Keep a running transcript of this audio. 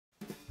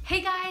Hey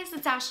guys,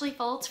 it's Ashley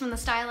Foltz from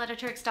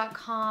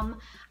thestyleeditrix.com.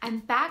 I'm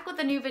back with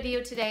a new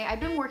video today.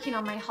 I've been working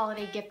on my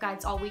holiday gift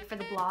guides all week for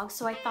the blog,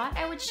 so I thought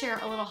I would share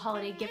a little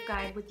holiday gift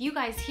guide with you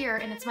guys here,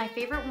 and it's my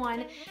favorite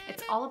one.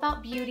 It's all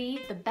about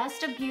beauty, the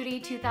best of beauty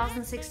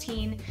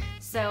 2016.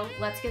 So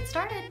let's get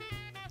started.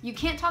 You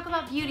can't talk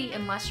about beauty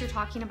unless you're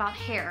talking about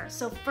hair.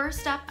 So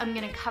first up, I'm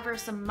gonna cover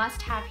some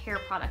must-have hair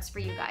products for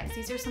you guys.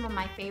 These are some of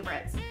my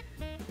favorites.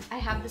 I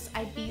have this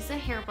Ibiza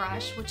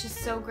hairbrush, which is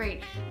so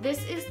great.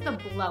 This is the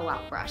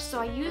blowout brush.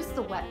 So I use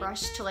the wet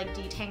brush to like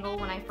detangle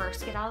when I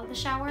first get out of the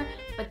shower,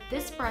 but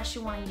this brush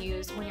you want to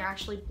use when you're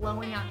actually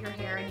blowing out your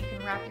hair, and you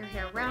can wrap your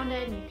hair around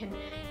it and you can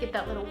get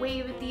that little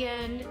wave at the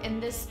end,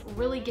 and this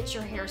really gets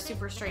your hair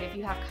super straight if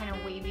you have kind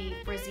of wavy,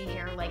 frizzy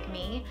hair like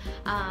me.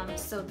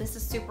 So this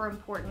is super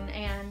important,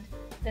 and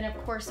then of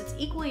course it's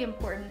equally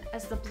important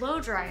as the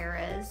blow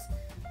dryer is.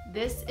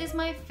 This is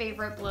my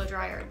favorite blow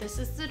dryer. This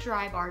is the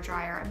Drybar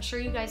dryer. I'm sure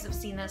you guys have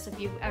seen this if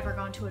you've ever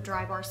gone to a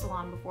Drybar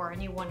salon before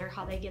and you wonder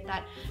how they get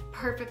that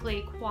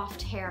perfectly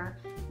coiffed hair.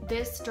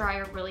 This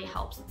dryer really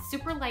helps. It's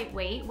super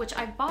lightweight, which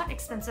I've bought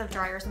expensive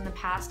dryers in the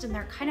past and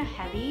they're kind of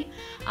heavy.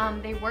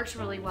 They worked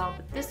really well,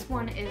 but this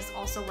one is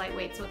also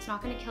lightweight, so it's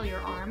not gonna kill your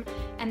arm.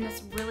 And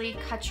this really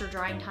cuts your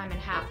drying time in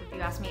half, if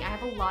you ask me. I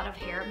have a lot of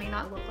hair. It may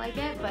not look like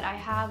it, but I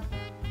have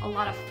a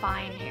lot of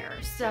fine hair.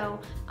 So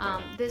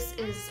this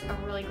is a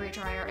really great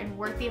dryer and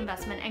worth the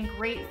investment, and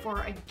great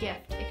for a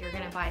gift if you're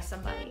gonna buy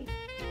somebody.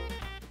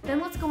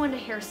 Then let's go into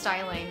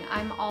hairstyling.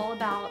 I'm all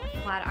about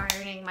flat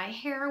ironing my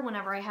hair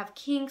whenever I have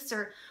kinks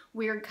or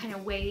weird kind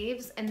of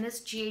waves, and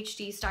this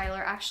GHD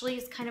styler actually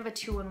is kind of a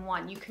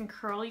two-in-one. You can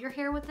curl your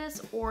hair with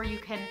this, or you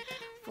can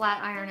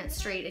flat iron it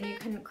straight, and you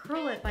can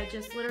curl it by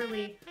just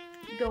literally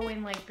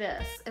going like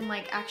this and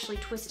like actually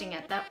twisting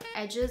it. The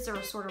edges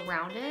are sort of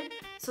rounded,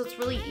 so it's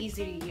really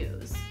easy to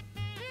use.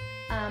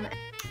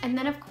 And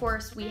then of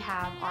course we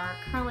have our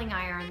curling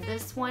iron.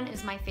 This one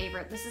is my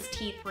favorite. This is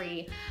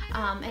T3,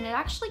 and it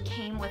actually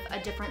came with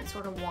a different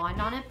sort of wand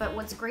on it, but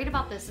what's great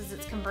about this is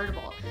it's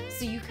convertible.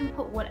 So you can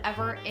put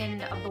whatever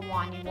end of the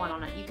wand you want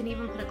on it. You can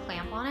even put a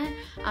clamp on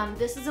it.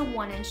 This is a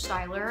 1-inch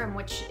styler, and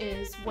which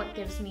is what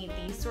gives me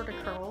these sort of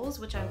curls,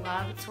 which I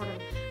love. It's sort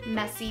of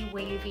messy,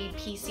 wavy,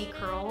 piecey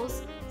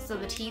curls. So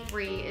the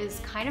T3 is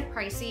kind of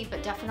pricey,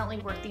 but definitely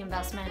worth the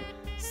investment.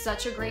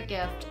 Such a great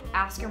gift.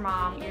 Ask your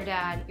mom, your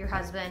dad, your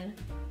husband,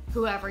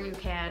 whoever you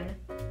can.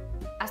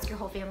 Ask your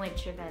whole family to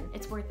chip in.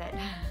 It's worth it.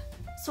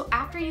 So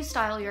after you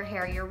style your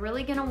hair, you're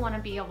really gonna wanna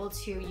be able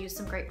to use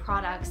some great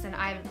products, and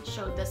I've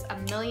showed this a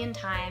million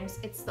times.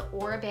 It's the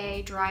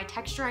Oribe Dry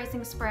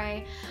Texturizing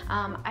Spray.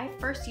 I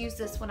first used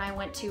this when I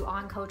went to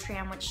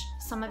Onkotram, which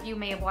some of you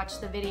may have watched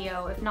the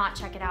video. If not,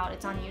 check it out,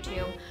 it's on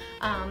YouTube,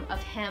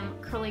 of him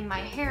curling my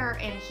hair,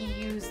 and he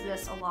used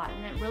this a lot,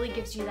 and it really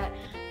gives you that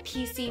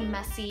piecey,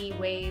 messy,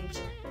 waved,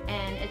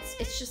 and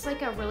it's just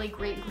like a really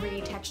great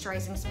gritty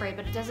texturizing spray,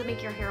 but it doesn't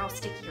make your hair all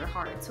sticky or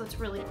hard, so it's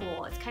really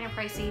cool. It's kind of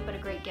pricey, but a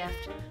great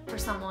gift for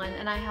someone,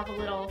 and I have a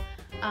little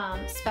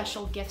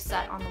special gift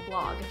set on the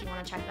blog if you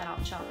want to check that out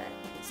and shop it.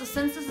 So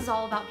since this is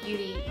all about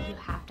beauty, you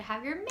have to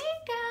have your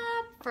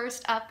makeup.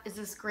 First up is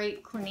this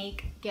great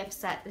Clinique gift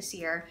set this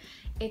year.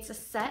 It's a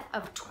set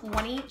of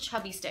 20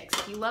 chubby sticks.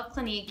 If you love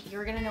Clinique,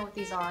 you're gonna know what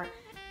these are.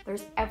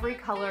 There's every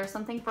color,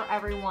 something for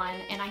everyone,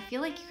 and I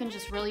feel like you can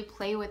just really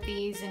play with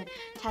these and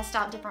test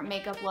out different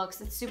makeup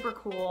looks. It's super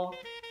cool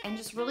and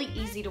just really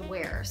easy to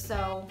wear.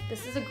 So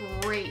this is a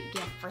great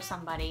gift for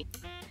somebody.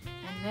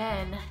 And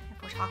then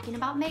if we're talking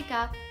about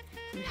makeup,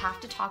 you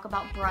have to talk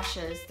about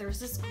brushes.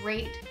 There's this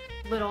great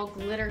little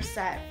glitter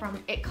set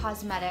from IT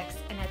Cosmetics,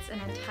 and it's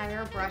an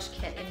entire brush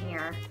kit in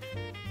here.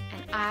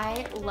 And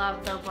I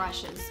love their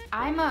brushes.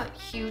 I'm a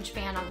huge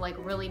fan of like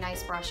really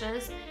nice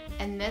brushes,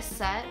 and this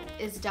set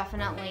is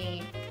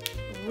definitely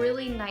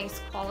really nice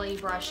quality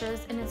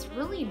brushes, and it's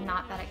really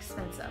not that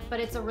expensive, but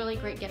it's a really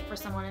great gift for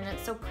someone, and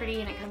it's so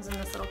pretty, and it comes in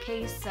this little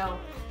case, so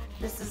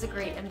this is a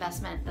great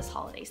investment this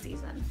holiday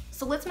season.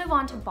 So let's move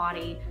on to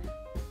body.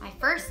 My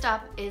first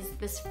up is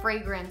this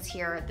fragrance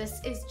here.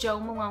 This is Jo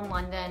Malone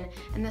London,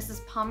 and this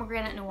is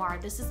Pomegranate Noir.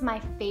 This is my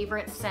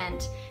favorite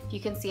scent. If you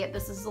can see it,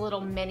 this is a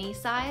little mini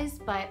size,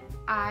 but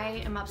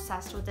I am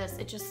obsessed with this.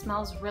 It just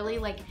smells really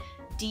like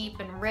deep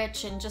and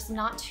rich, and just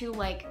not too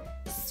like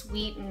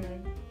sweet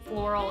and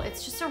floral.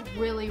 It's just a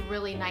really,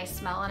 really nice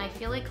smell, and I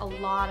feel like a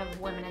lot of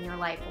women in your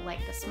life will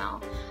like the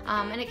smell.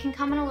 And it can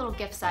come in a little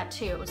gift set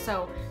too.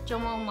 So Jo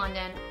Malone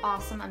London,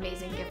 awesome,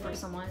 amazing gift for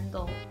someone.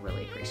 They'll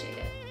really appreciate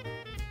it.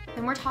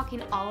 Then we're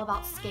talking all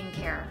about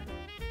skincare.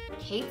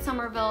 Kate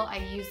Somerville, I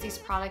use these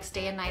products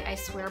day and night, I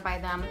swear by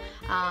them.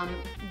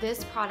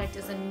 This product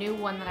is a new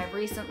one that I've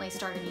recently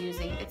started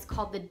using. It's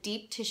called the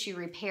Deep Tissue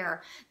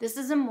Repair. This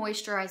is a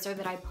moisturizer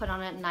that I put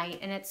on at night,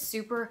 and it's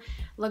super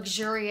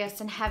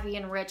luxurious and heavy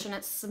and rich, and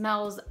it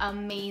smells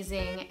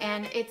amazing,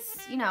 and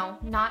it's, you know,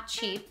 not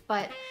cheap,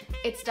 but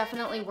it's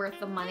definitely worth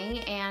the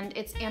money, and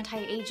it's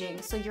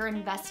anti-aging. So you're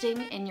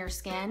investing in your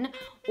skin,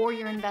 or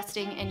you're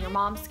investing in your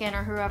mom's skin,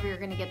 or whoever you're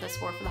gonna get this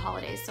for the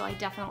holidays. So I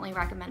definitely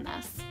recommend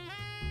this.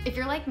 If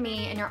you're like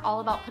me and you're all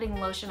about putting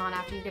lotion on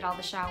after you get out of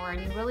the shower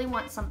and you really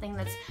want something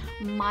that's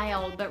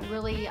mild but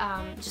really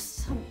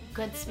just so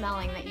good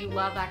smelling that you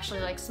love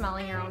actually like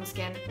smelling your own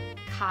skin,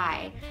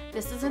 Kai.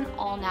 This is an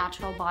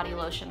all-natural body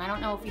lotion. I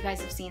don't know if you guys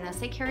have seen this.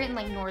 They carry it in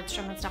like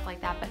Nordstrom and stuff like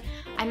that, but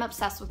I'm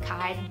obsessed with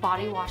Kai.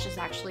 Body wash is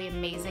actually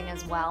amazing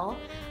as well.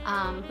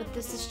 But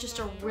this is just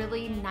a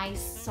really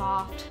nice,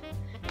 soft,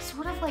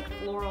 sort of like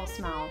floral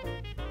smell.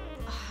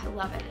 Oh, I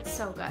love it. It's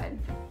so good.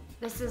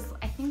 This is,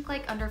 I think,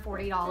 like under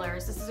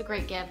 $40. This is a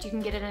great gift. You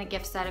can get it in a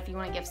gift set if you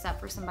want a gift set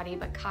for somebody,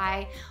 but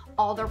Kai,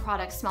 all their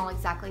products smell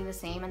exactly the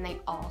same and they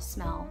all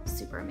smell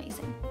super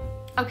amazing.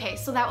 Okay,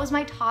 so that was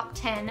my top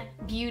 10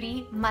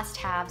 beauty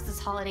must-haves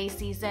this holiday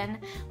season.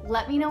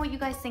 Let me know what you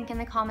guys think in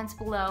the comments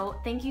below.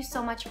 Thank you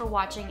so much for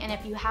watching, and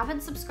if you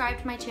haven't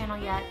subscribed to my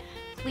channel yet,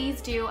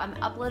 please do. I'm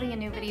uploading a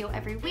new video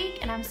every week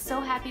and I'm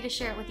so happy to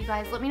share it with you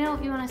guys. Let me know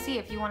if you want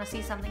to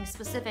see something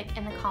specific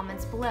in the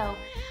comments below.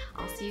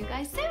 I'll see you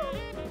guys soon.